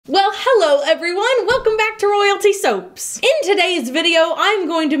Well, hello everyone! Welcome back to Royalty Soaps. In today's video, I'm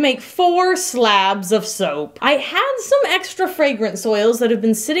going to make 4 slabs of soap. I had some extra fragrance oils that have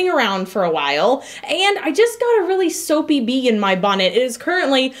been sitting around for a while, and I just got a really soapy bee in my bonnet. It is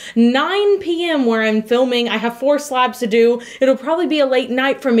currently 9 p.m. where I'm filming. I have 4 slabs to do. It'll probably be a late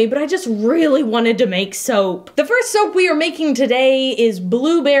night for me, but I just really wanted to make soap. The first soap we are making today is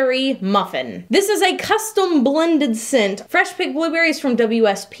Blueberry Muffin. This is a custom blended scent. Fresh picked blueberries from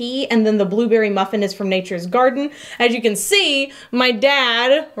WSP, and then the blueberry muffin is from Nature's Garden. As you can see, my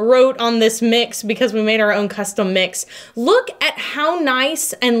dad wrote on this mix because we made our own custom mix. Look at how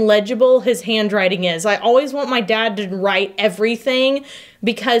nice and legible his handwriting is. I always want my dad to write everything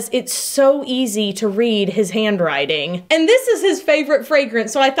because it's so easy to read his handwriting. And this is his favorite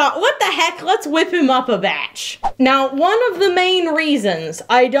fragrance, so I thought, what the heck, let's whip him up a batch. Now, one of the main reasons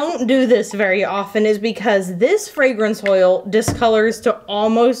I don't do this very often is because this fragrance oil discolors to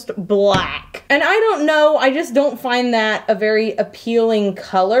almost black. And I don't know, I just don't find that a very appealing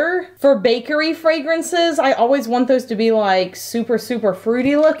color. For bakery fragrances, I always want those to be like super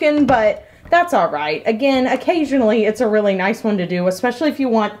fruity looking, but that's all right. Again, occasionally it's a really nice one to do, especially if you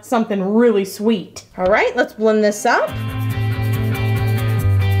want something really sweet. All right, let's blend this up.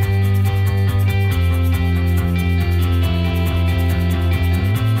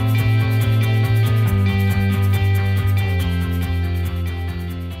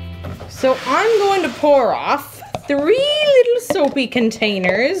 So I'm going to pour off 3 little soapy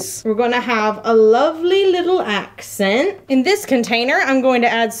containers. We're going to have a lovely little accent. In this container, I'm going to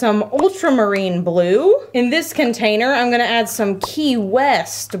add some ultramarine blue. In this container, I'm going to add some Key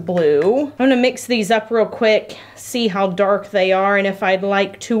West blue. I'm going to mix these up real quick, see how dark they are, and if I'd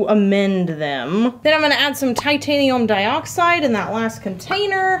like to amend them. Then I'm going to add some titanium dioxide in that last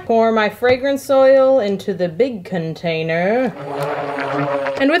container. Pour my fragrance oil into the big container.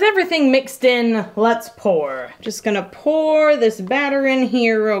 And with everything mixed in, let's pour. Just gonna pour this batter in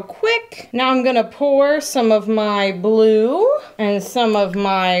here real quick. Now I'm gonna pour some of my blue and some of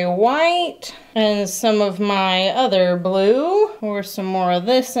my white and some of my other blue. Pour some more of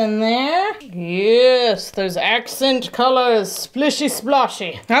this in there. Yes, those accent colors, splishy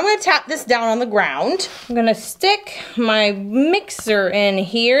splashy. I'm gonna tap this down on the ground. I'm gonna stick my mixer in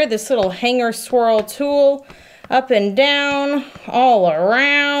here, this little hanger swirl tool, up and down, all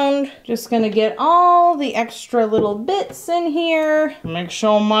around. Just gonna get all the extra little bits in here. Make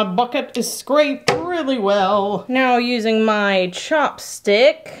sure my bucket is scraped really well. Now using my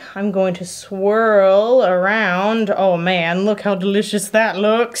chopstick, I'm going to swirl around. Oh man, look how delicious that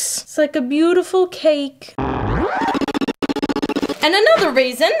looks. It's like a beautiful cake. And another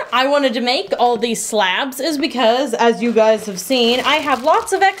reason I wanted to make all these slabs is because, as you guys have seen, I have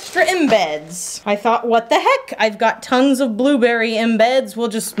lots of extra embeds. I thought, what the heck? I've got tons of blueberry embeds. We'll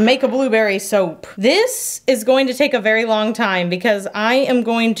just make a blueberry soap. This is going to take a very long time because I am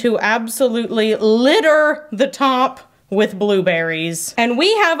going to absolutely litter the top with blueberries. And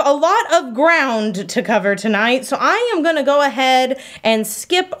we have a lot of ground to cover tonight, so I am gonna go ahead and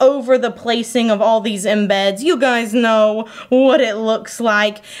skip over the placing of all these embeds. You guys know what it looks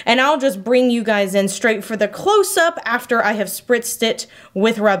like, and I'll just bring you guys in straight for the close-up after I have spritzed it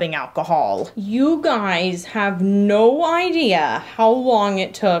with rubbing alcohol. You guys have no idea how long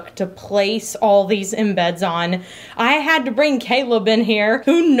it took to place all these embeds on. I had to bring Caleb in here.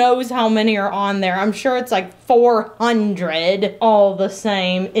 Who knows how many are on there? I'm sure it's like 400. All the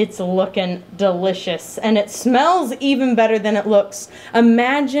same, it's looking delicious, and it smells even better than it looks.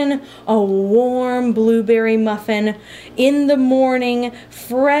 Imagine a warm blueberry muffin in the morning,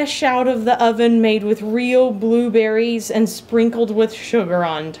 fresh out of the oven, made with real blueberries and sprinkled with sugar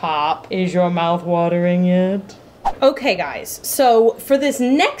on top. Is your mouth watering yet? Okay guys, so for this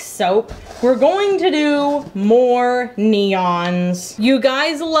next soap, we're going to do more neons. You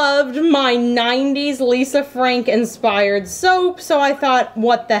guys loved my 90s Lisa Frank inspired soap, so I thought,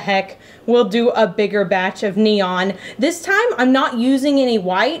 what the heck, we'll do a bigger batch of neon. This time, I'm not using any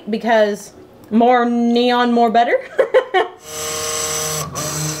white because more neon, more better.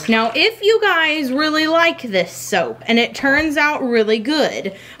 Now, if you guys really like this soap and it turns out really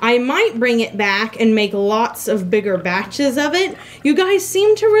good, I might bring it back and make lots of bigger batches of it. You guys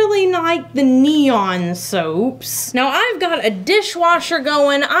seem to really like the neon soaps. Now, I've got a dishwasher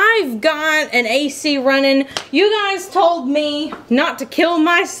going. I've got an AC running. You guys told me not to kill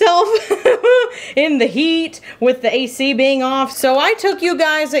myself in the heat with the AC being off, so I took you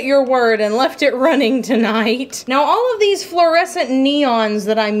guys at your word and left it running tonight. Now, all of these fluorescent neons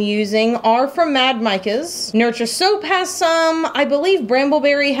that I'm I'm using are from Mad Micah's. Nurture Soap has some, I believe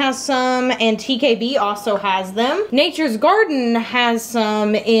Brambleberry has some, and TKB also has them. Nature's Garden has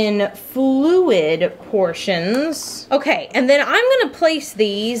some in fluid portions. Okay, and then I'm gonna place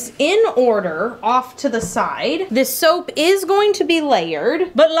these in order off to the side. This soap is going to be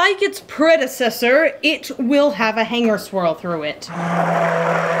layered, but like its predecessor, it will have a hanger swirl through it.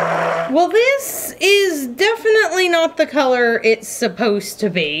 Well, this is definitely not the color it's supposed to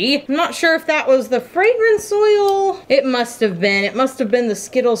be. I'm not sure if that was the fragrance oil. It must have been. It must have been the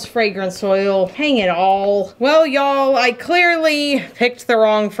Skittles fragrance oil. Hang it all. Well, y'all, I clearly picked the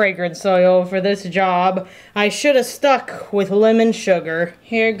wrong fragrance oil for this job. I should have stuck with lemon sugar.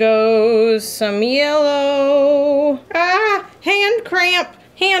 Here goes some yellow. Ah, hand cramp.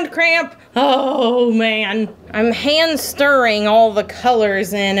 Hand cramp. Oh man, I'm hand stirring all the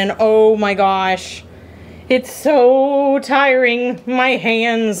colors in and oh my gosh, it's so tiring. My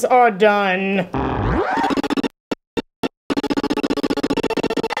hands are done.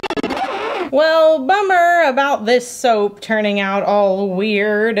 Well, bummer about this soap turning out all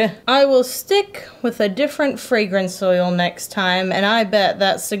weird. I will stick with a different fragrance oil next time, and I bet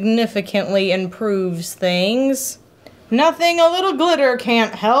that significantly improves things. Nothing a little glitter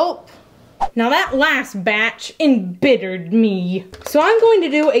can't help. Now that last batch embittered me. So I'm going to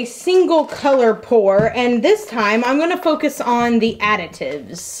do a single color pour, and this time I'm going to focus on the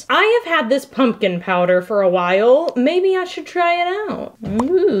additives. I have had this pumpkin powder for a while. Maybe I should try it out.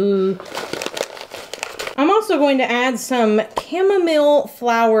 Ooh. I'm also going to add some chamomile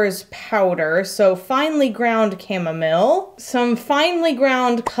flowers powder, so finely ground chamomile, some finely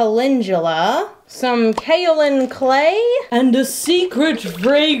ground calendula, some kaolin clay, and a secret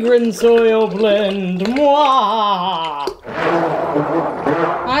fragrance oil blend. Mwah!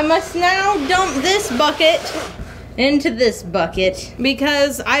 I must now dump this bucket into this bucket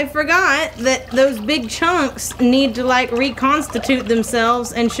because I forgot that those big chunks need to like reconstitute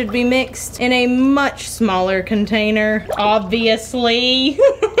themselves and should be mixed in a much smaller container, obviously.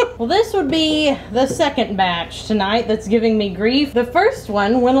 Well, this would be the second batch tonight that's giving me grief. The first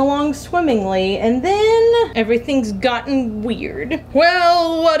one went along swimmingly and then everything's gotten weird.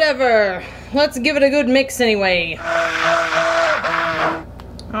 Well, whatever. Let's give it a good mix anyway.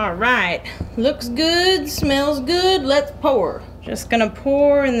 All right, looks good, smells good, let's pour. Just gonna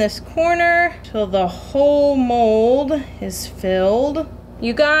pour in this corner till the whole mold is filled.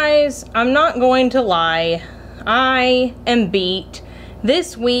 You guys, I'm not going to lie, I am beat.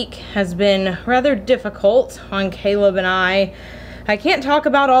 This week has been rather difficult on Caleb and I. I can't talk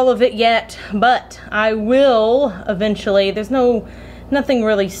about all of it yet, but I will eventually. There's nothing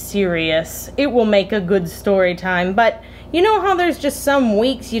really serious. It will make a good story time, but you know how there's just some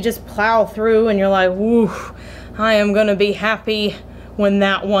weeks you just plow through and you're like, woo, I am gonna be happy when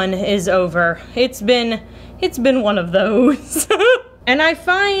that one is over. It's been one of those. And I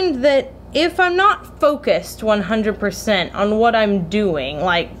find that if I'm not focused 100% on what I'm doing,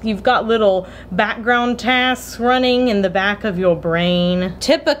 like you've got little background tasks running in the back of your brain,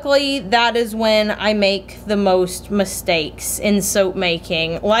 typically that is when I make the most mistakes in soap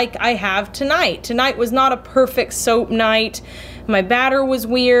making, like I have tonight. Tonight was not a perfect soap night. My batter was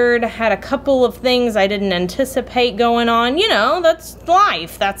weird, had a couple of things I didn't anticipate going on. You know, that's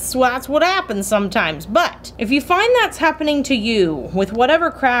life. That's what happens sometimes. But if you find that's happening to you with whatever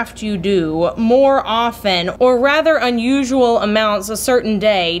craft you do more often, or rather unusual amounts a certain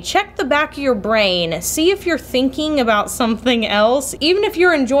day, check the back of your brain. See if you're thinking about something else. Even if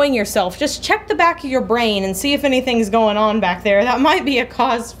you're enjoying yourself, just check the back of your brain and see if anything's going on back there. That might be a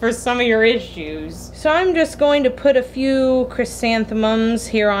cause for some of your issues. So I'm just going to put a few chrysanthemums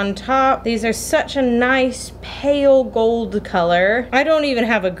here on top. These are such a nice pale gold color. I don't even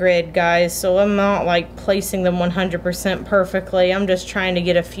have a grid, guys, so I'm not like placing them 100% perfectly. I'm just trying to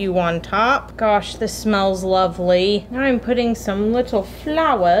get a few on top. Gosh, this smells lovely. Now I'm putting some little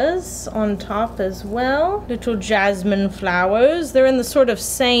flowers on top as well. Little jasmine flowers. They're in the sort of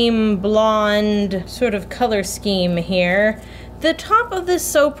same blonde sort of color scheme here. The top of this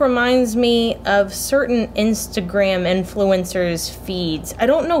soap reminds me of certain Instagram influencers' feeds. I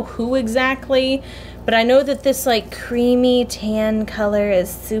don't know who exactly, but I know that this like creamy tan color is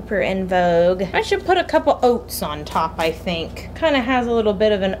super in vogue. I should put a couple oats on top, I think. Kind of has a little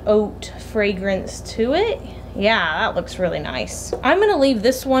bit of an oat fragrance to it. Yeah, that looks really nice. I'm gonna leave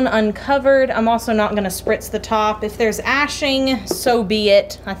this one uncovered. I'm also not gonna spritz the top. If there's ashing, so be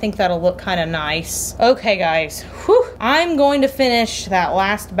it. I think that'll look kind of nice. Okay, guys, whew. I'm going to finish that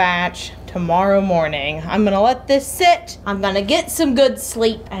last batch tomorrow morning. I'm gonna let this sit. I'm gonna get some good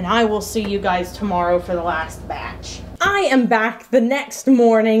sleep, and I will see you guys tomorrow for the last batch. I am back the next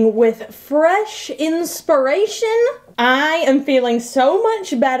morning with fresh inspiration. I am feeling so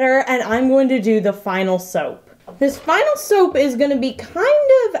much better, and I'm going to do the final soap. This final soap is going to be kind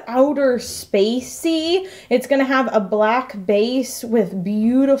of outer spacey. It's going to have a black base with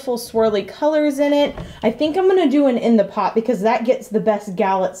beautiful swirly colors in it. I think I'm going to do an in the pot because that gets the best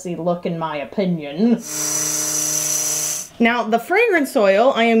galaxy look in my opinion. Now, the fragrance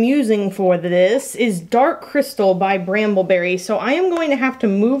oil I am using for this is Dark Crystal by Brambleberry, so I am going to have to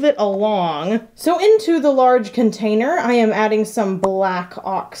move it along. So into the large container, I am adding some black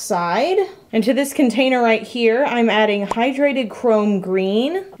oxide. And to this container right here, I'm adding hydrated chrome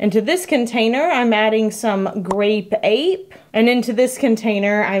green. And to this container, I'm adding some grape ape. And into this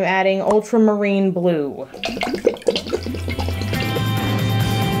container, I'm adding ultramarine blue.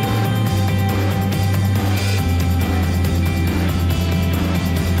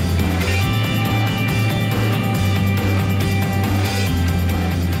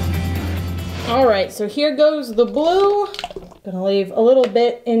 Alright, so here goes the blue. Gonna leave a little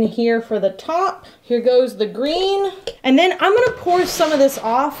bit in here for the top. Here goes the green. And then I'm gonna pour some of this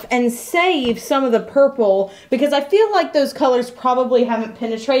off and save some of the purple because I feel like those colors probably haven't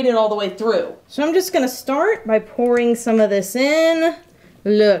penetrated all the way through. So I'm just gonna start by pouring some of this in.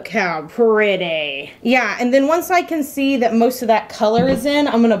 Look how pretty. Yeah, and then once I can see that most of that color is in,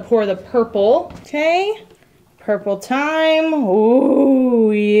 I'm gonna pour the purple. Okay. Purple time.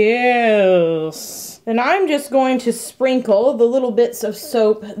 Ooh, yes. Then I'm just going to sprinkle the little bits of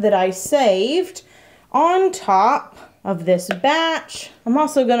soap that I saved on top of this batch. I'm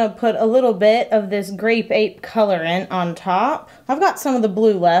also going to put a little bit of this grape ape colorant on top. I've got some of the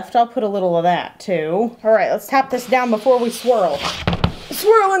blue left. I'll put a little of that too. All right, let's tap this down before we swirl.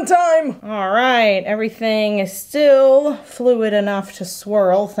 Swirling time! Alright, everything is still fluid enough to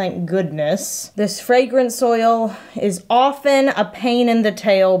swirl, thank goodness. This fragrance oil is often a pain in the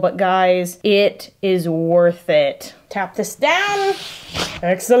tail, but guys, it is worth it. Tap this down.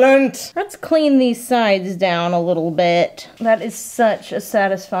 Excellent. Let's clean these sides down a little bit. That is such a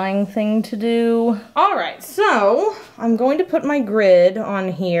satisfying thing to do. Alright, so I'm going to put my grid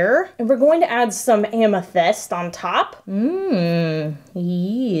on here, and we're going to add some amethyst on top.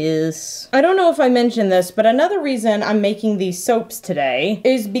 Yes. I don't know if I mentioned this, but another reason I'm making these soaps today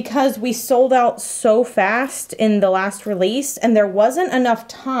is because we sold out so fast in the last release, and there wasn't enough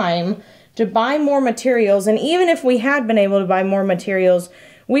time to buy more materials, and even if we had been able to buy more materials,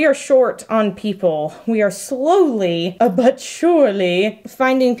 we are short on people. We are slowly, but surely,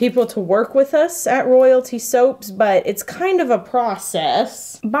 finding people to work with us at Royalty Soaps, but it's kind of a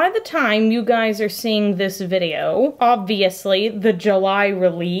process. By the time you guys are seeing this video, obviously, the July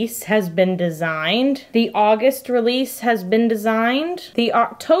release has been designed. The August release has been designed. The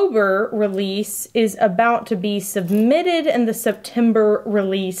October release is about to be submitted, and the September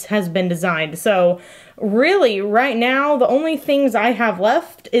release has been designed. So, really, right now, the only things I have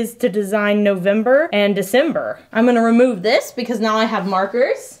left is to design November and December. I'm gonna remove this because now I have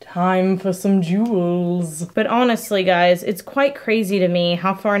markers. Time for some jewels. But honestly, guys, it's quite crazy to me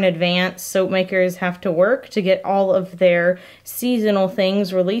how far in advance soap makers have to work to get all of their seasonal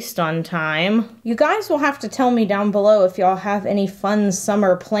things released on time. You guys will have to tell me down below if y'all have any fun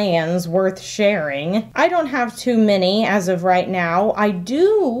summer plans worth sharing. I don't have too many as of right now. I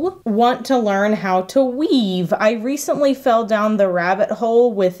do want to learn how to weave. I recently fell down the rabbit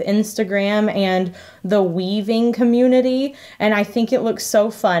hole with Instagram and the weaving community, and I think it looks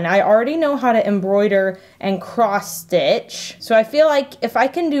so fun. I already know how to embroider and cross stitch, so I feel like if I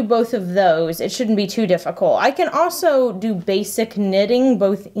can do both of those, it shouldn't be too difficult. I can also do basic knitting,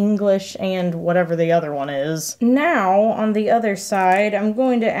 both English and whatever the other one is. Now, on the other side, I'm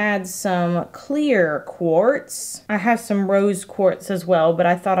going to add some clear quartz. I have some rose quartz as well, but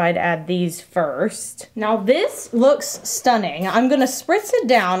I thought I'd add these first. Now this looks stunning. I'm gonna spritz it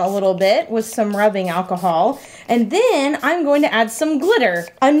down a little bit with some rubbing alcohol, and then I'm going to add some glitter.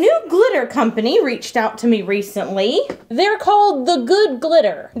 A new glitter company reached out to me recently. They're called The Good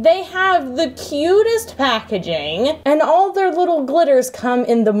Glitter. They have the cutest packaging, and all their little glitters come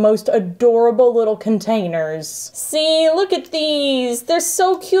in the most adorable little containers. See, look at these. They're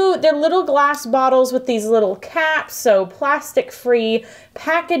so cute. They're little glass bottles with these little caps, so plastic-free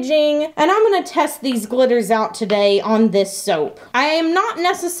packaging. And I'm gonna test these glitters out today on this soap. I am not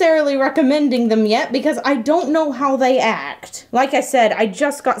necessarily recommending them yet because I don't know how they act. Like I said, I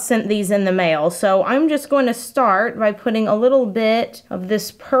just got sent these in the mail, so I'm just going to start by putting a little bit of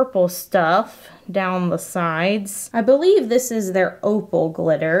this purple stuff down the sides. I believe this is their opal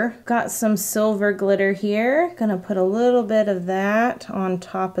glitter. Got some silver glitter here. Gonna put a little bit of that on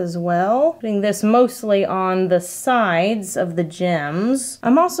top as well. Putting this mostly on the sides of the gems.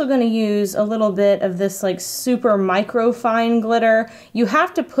 I'm also gonna use a little bit of this like super micro fine glitter. You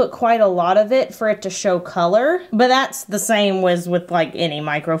have to put quite a lot of it for it to show color, but that's the same as with like any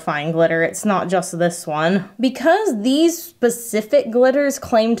micro fine glitter. It's not just this one. Because these specific glitters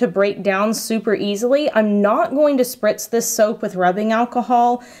claim to break down super easily, I'm not going to spritz this soap with rubbing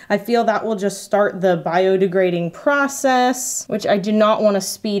alcohol. I feel that will just start the biodegrading process, which I do not want to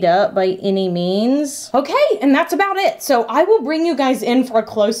speed up by any means. Okay, and that's about it. So I will bring you guys in for a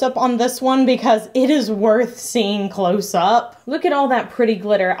close-up on this one because it is worth seeing close up. Look at all that pretty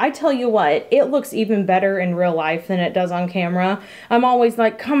glitter. I tell you what, it looks even better in real life than it does on camera. I'm always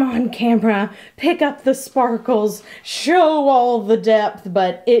like, come on camera, pick up the sparkles, show all the depth,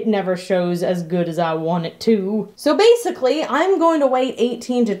 but it never shows as good as I want it to. So basically, I'm going to wait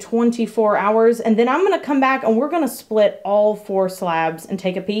 18 to 24 hours and then I'm gonna come back and we're gonna split all 4 slabs and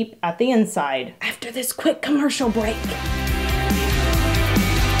take a peep at the inside after this quick commercial break.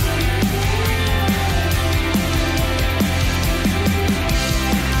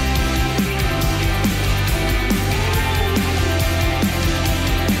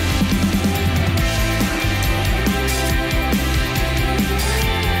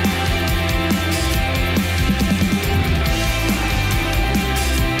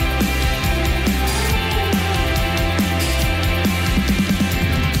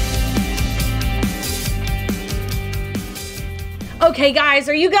 Okay guys,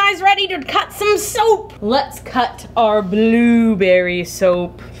 are you guys ready to cut some soap? Let's cut our blueberry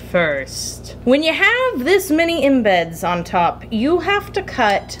soap first. When you have this many embeds on top, you have to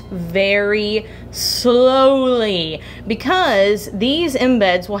cut very slowly because these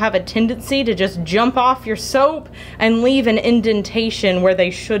embeds will have a tendency to just jump off your soap and leave an indentation where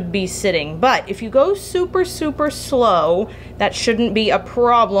they should be sitting. But if you go super slow, that shouldn't be a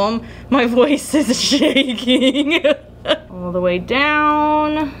problem. My voice is shaking. All the way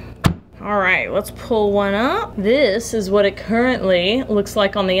down. All right, let's pull one up. This is what it currently looks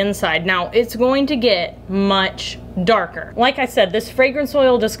like on the inside. Now, it's going to get much darker. Like I said, this fragrance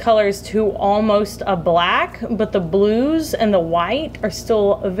oil discolors to almost a black, but the blues and the white are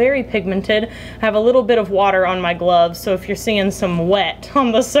still very pigmented. I have a little bit of water on my gloves, so if you're seeing some wet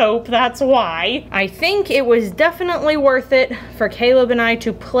on the soap, that's why. I think it was definitely worth it for Caleb and I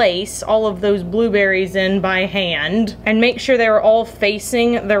to place all of those blueberries in by hand and make sure they were all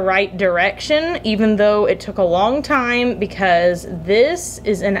facing the right direction, even though it took a long time, because this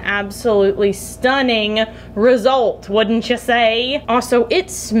is an absolutely stunning result. Wouldn't you say? Also, it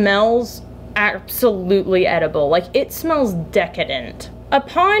smells absolutely edible. Like, it smells decadent.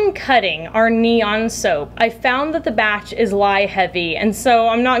 Upon cutting our neon soap, I found that the batch is lye heavy, and so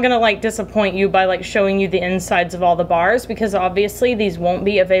I'm not gonna like disappoint you by like showing you the insides of all the bars because obviously these won't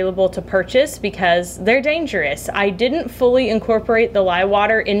be available to purchase because they're dangerous. I didn't fully incorporate the lye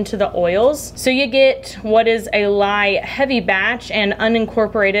water into the oils, so you get what is a lye heavy batch and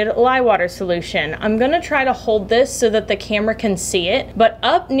unincorporated lye water solution. I'm gonna try to hold this so that the camera can see it, but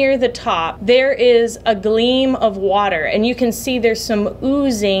up near the top there is a gleam of water and you can see there's some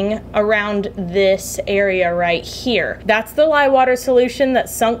oozing around this area right here. That's the lye water solution that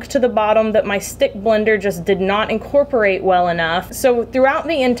sunk to the bottom that my stick blender just did not incorporate well enough. So throughout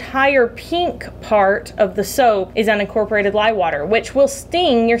the entire pink part of the soap is unincorporated lye water, which will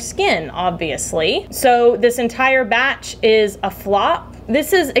sting your skin, obviously. So this entire batch is a flop.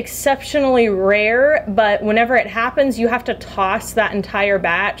 This is exceptionally rare, but whenever it happens, you have to toss that entire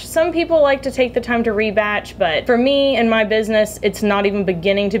batch. Some people like to take the time to rebatch, but for me and my business, it's not even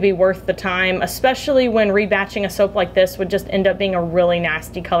beginning to be worth the time, especially when rebatching a soap like this would just end up being a really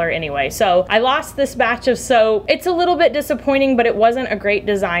nasty color anyway. So I lost this batch of soap. It's a little bit disappointing, but it wasn't a great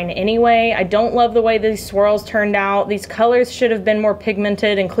design anyway. I don't love the way these swirls turned out. These colors should have been more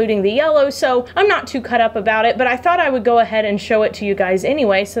pigmented, including the yellow, so I'm not too cut up about it, but I thought I would go ahead and show it to you guys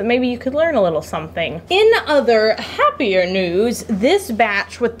anyway, so maybe you could learn a little something. In other happier news, this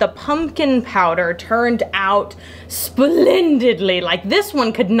batch with the pumpkin powder turned out splendidly. Like, this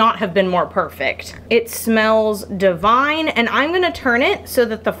one could not have been more perfect. It smells divine, and I'm gonna turn it so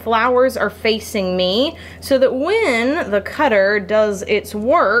that the flowers are facing me so that when the cutter does its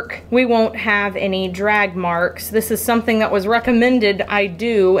work, we won't have any drag marks. This is something that was recommended I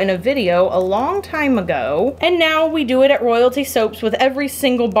do in a video a long time ago, and now we do it at Royalty Soaps with every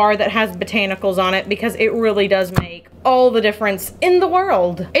single bar that has botanicals on it because it really does make all the difference in the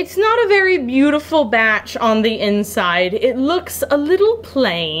world. It's not a very beautiful batch on the inside. It looks a little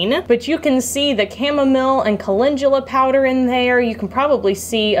plain, but you can see the chamomile and calendula powder in there. You can probably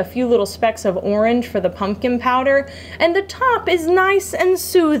see a few little specks of orange for the pumpkin powder, and the top is nice and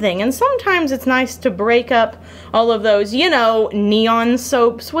soothing. And sometimes it's nice to break up all of those, you know, neon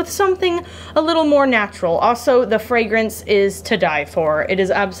soaps with something a little more natural. Also, the fragrance is to die for. It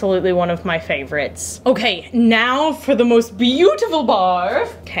is absolutely one of my favorites. Okay, now for the most beautiful bar.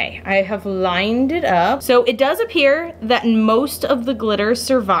 Okay, I have lined it up. So it does appear that most of the glitter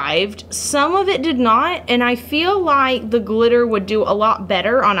survived. Some of it did not, and I feel like the glitter would do a lot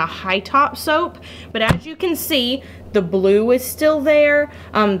better on a high top soap. But as you can see, the blue is still there,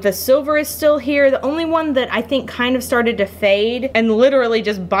 the silver is still here. The only one that I think kind of started to fade and literally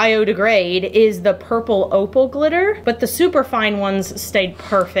just biodegrade is the purple opal glitter, but the super fine ones stayed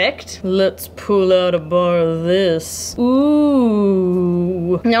perfect. Let's pull out a bar of this.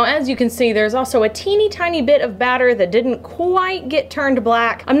 Ooh. Now, as you can see, there's also a teeny tiny bit of batter that didn't quite get turned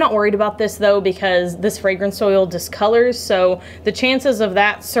black. I'm not worried about this though because this fragrance oil discolors, so the chances of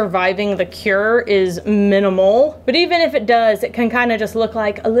that surviving the cure is minimal. But even if it does, it can kind of just look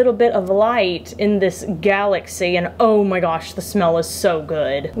like a little bit of light in this galaxy, and oh my gosh, the smell is so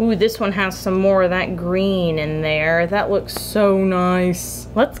good. Ooh, this one has some more of that green in there. That looks so nice.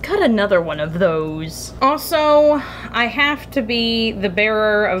 Let's cut another one of those. Also, I have to be the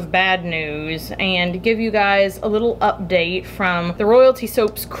bearer of bad news and give you guys a little update from the Royalty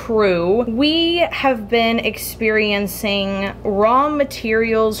Soaps crew. We have been experiencing raw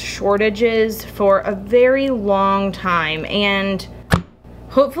materials shortages for a very long time, and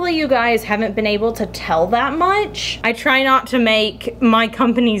hopefully you guys haven't been able to tell that much. I try not to make my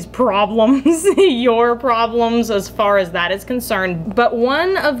company's problems your problems as far as that is concerned, but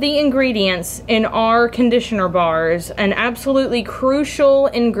one of the ingredients in our conditioner bars, an absolutely crucial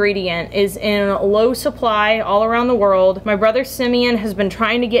ingredient, is in low supply all around the world. My brother Simeon has been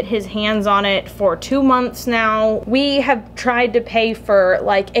trying to get his hands on it for 2 months now. We have tried to pay for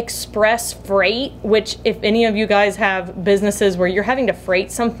like express freight, which if any of you guys have businesses where you're having to freight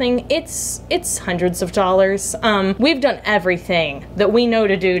something, it's hundreds of dollars. We've done everything that we know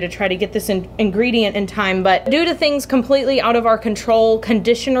to do to try to get this ingredient in time, but due to things completely out of our control,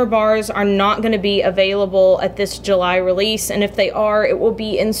 conditioner bars are not going to be available at this July release, and if they are, it will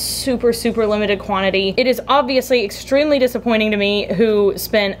be in super limited quantity. It is obviously extremely disappointing to me, who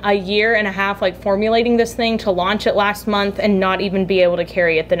spent a year and a half like formulating this thing to launch it last month and not even be able to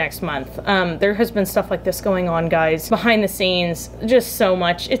carry it the next month. There has been stuff like this going on, guys, behind the scenes, just so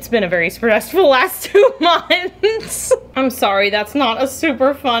much. It's been a very stressful last 2 months. I'm sorry, that's not a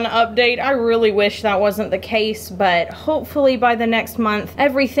super fun update. I really wish that wasn't the case, but hopefully by the next month,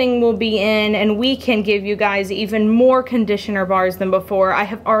 everything will be in and we can give you guys even more conditioner bars than before. I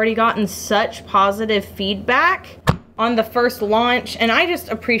have already gotten such positive feedback on the first launch, and I just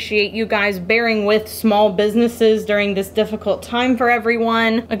appreciate you guys bearing with small businesses during this difficult time for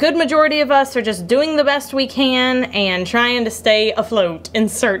everyone. A good majority of us are just doing the best we can and trying to stay afloat in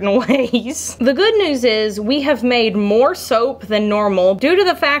certain ways. The good news is we have made more soap than normal due to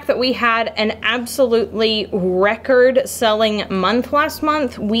the fact that we had an absolutely record-selling month last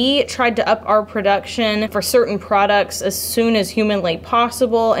month. We tried to up our production for certain products as soon as humanly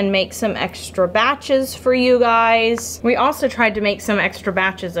possible and make some extra batches for you guys. We also tried to make some extra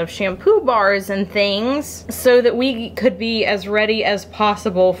batches of shampoo bars and things so that we could be as ready as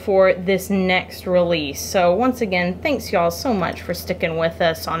possible for this next release. So once again, thanks y'all so much for sticking with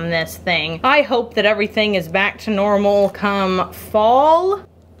us on this thing. I hope that everything is back to normal come fall.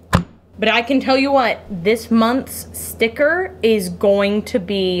 But I can tell you what, this month's sticker is going to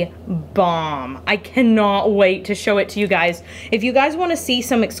be bomb. I cannot wait to show it to you guys. If you guys want to see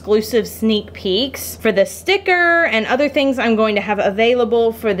some exclusive sneak peeks for the sticker and other things I'm going to have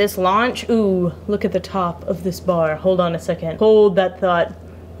available for this launch. Ooh, look at the top of this bar. Hold on a second. Hold that thought.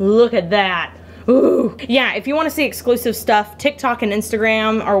 Look at that. Ooh. Yeah, if you want to see exclusive stuff, TikTok and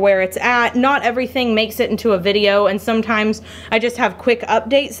Instagram are where it's at. Not everything makes it into a video, and sometimes I just have quick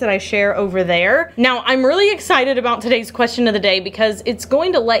updates that I share over there. Now, I'm really excited about today's question of the day because it's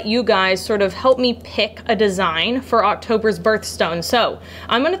going to let you guys sort of help me pick a design for October's birthstone. So,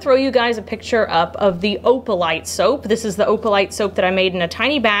 I'm going to throw you guys a picture up of the Opalite soap. This is the Opalite soap that I made in a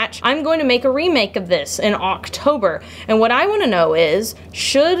tiny batch. I'm going to make a remake of this in October, and what I want to know is,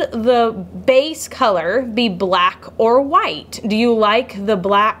 should the base base color be black or white? Do you like the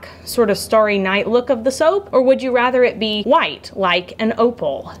black sort of starry night look of the soap, or would you rather it be white like an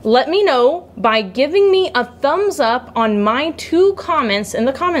opal? Let me know by giving me a thumbs up on my 2 comments in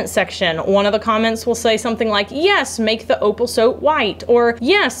the comment section. One of the comments will say something like, yes, make the opal soap white, or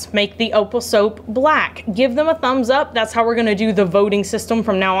yes, make the opal soap black. Give them a thumbs up. That's how we're gonna do the voting system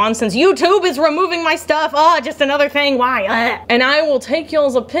from now on, since YouTube is removing my stuff. Just another thing, why? And I will take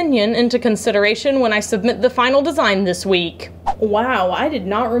y'all's opinion into consideration when I submit the final design this week. Wow, I did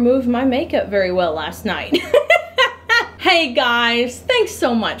not remove my makeup very well last night. Hey guys, thanks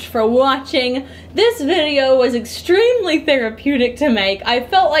so much for watching. This video was extremely therapeutic to make. I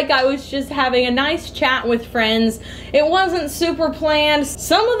felt like I was just having a nice chat with friends. It wasn't super planned.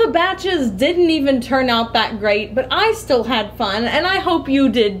 Some of the batches didn't even turn out that great, but I still had fun, and I hope you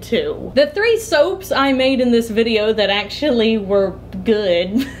did too. The 3 soaps I made in this video that actually were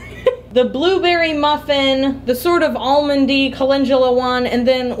good. The blueberry muffin, the sort of almondy calendula one, and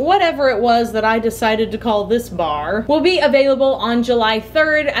then whatever it was that I decided to call this bar, will be available on July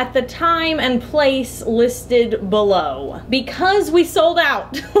 3rd at the time and place listed below. Because we sold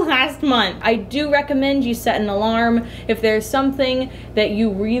out last month, I do recommend you set an alarm if there's something that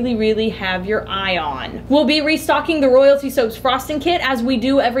you really have your eye on. We'll be restocking the Royalty Soaps frosting kit as we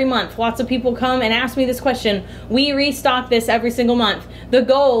do every month. Lots of people come and ask me this question. We restock this every single month. The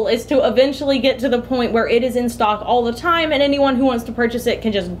goal is to eventually get to the point where it is in stock all the time and anyone who wants to purchase it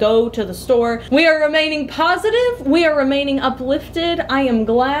can just go to the store. We are remaining positive. We are remaining uplifted. I am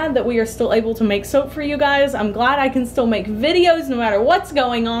glad that we are still able to make soap for you guys. I'm glad I can still make videos no matter what's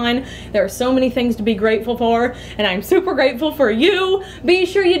going on. There are so many things to be grateful for, and I'm super grateful for you. Be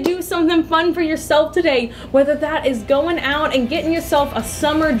sure you do something fun for yourself today, whether that is going out and getting yourself a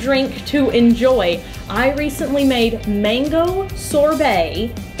summer drink to enjoy. I recently made mango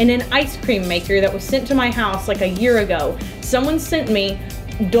sorbet in an ice cream maker that was sent to my house like a year ago. Someone sent me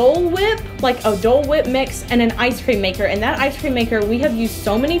Dole Whip, like a Dole Whip mix and an ice cream maker, and that ice cream maker we have used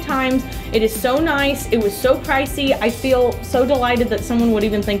so many times. It is so nice. It was so pricey. I feel so delighted that someone would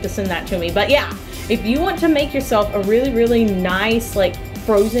even think to send that to me. But yeah, if you want to make yourself a really nice like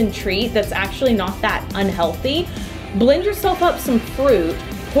frozen treat that's actually not that unhealthy, blend yourself up some fruit,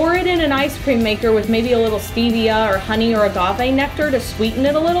 pour it in an ice cream maker with maybe a little stevia or honey or agave nectar to sweeten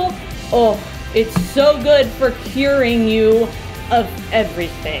it a little. Oh, it's so good for curing you of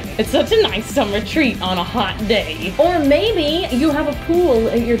everything. It's such a nice summer treat on a hot day. Or maybe you have a pool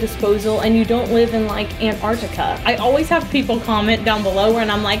at your disposal and you don't live in like Antarctica. I always have people comment down below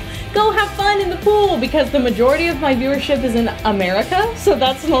and I'm like, go have fun in the pool, because the majority of my viewership is in America, so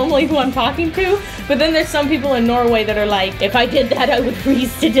that's normally who I'm talking to. But then there's some people in Norway that are like, if I did that, I would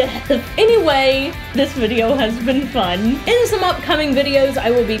freeze to death. Anyway, this video has been fun. In some upcoming videos,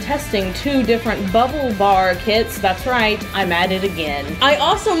 I will be testing 2 different bubble bar kits. That's right, I'm at it again. I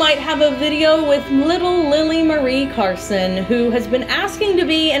also might have a video with little Lily Marie Carson, who has been asking to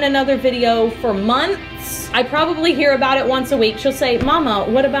be in another video for months. I probably hear about it once a week. She'll say, Mama,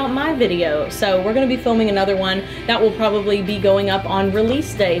 what about my video? So we're gonna be filming another one that will probably be going up on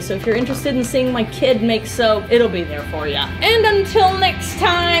release day. So if you're interested in seeing my kid make soap, it'll be there for you. And until next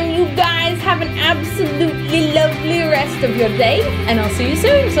time, you guys have an absolutely lovely rest of your day, and I'll see you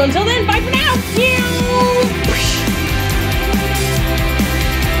soon. So until then, bye for now.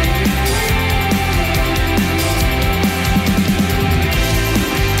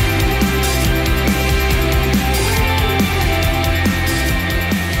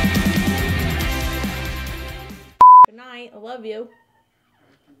 I love you.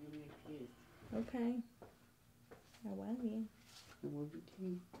 Okay. I love you. I love you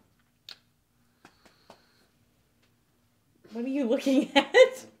too. What are you looking at?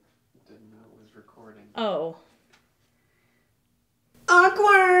 Didn't know it was recording. Oh.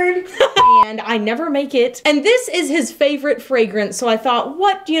 Awkward! And I never make it. And this is his favorite fragrance, so I thought,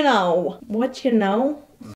 what you know? What you know?